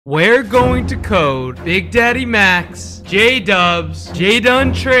We're going to code Big Daddy Max, J-Dubs,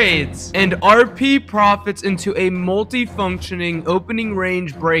 J-Dun Trades, and RP Profits into a multi-functioning opening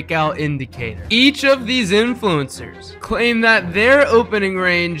range breakout indicator. Each of these influencers claim that their opening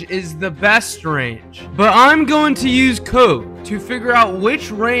range is the best range, but I'm going to use code to figure out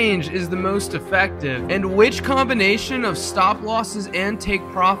which range is the most effective and which combination of stop losses and take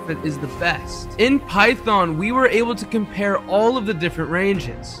profit is the best. In Python, we were able to compare all of the different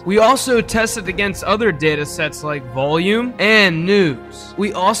ranges. We also tested against other data sets like volume and news.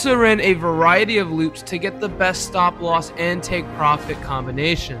 We also ran a variety of loops to get the best stop loss and take profit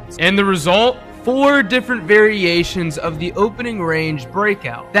combinations. And the result? 4 different variations of the opening range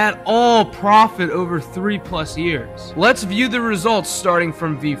breakout that all profit over 3+ years. Let's view the results starting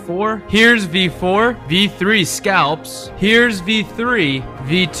from V4. Here's V4, V3 scalps, here's V3,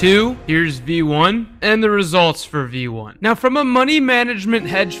 V2, here's V1, and the results for V1. Now, from a money management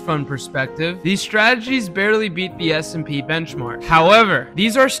hedge fund perspective, these strategies barely beat the S&P benchmark. However,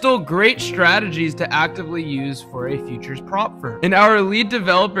 these are still great strategies to actively use for a futures prop firm. And our lead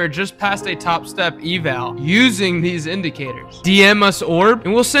developer just passed a TopStep eval using these indicators. DM us ORB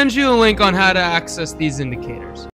and we'll send you a link on how to access these indicators.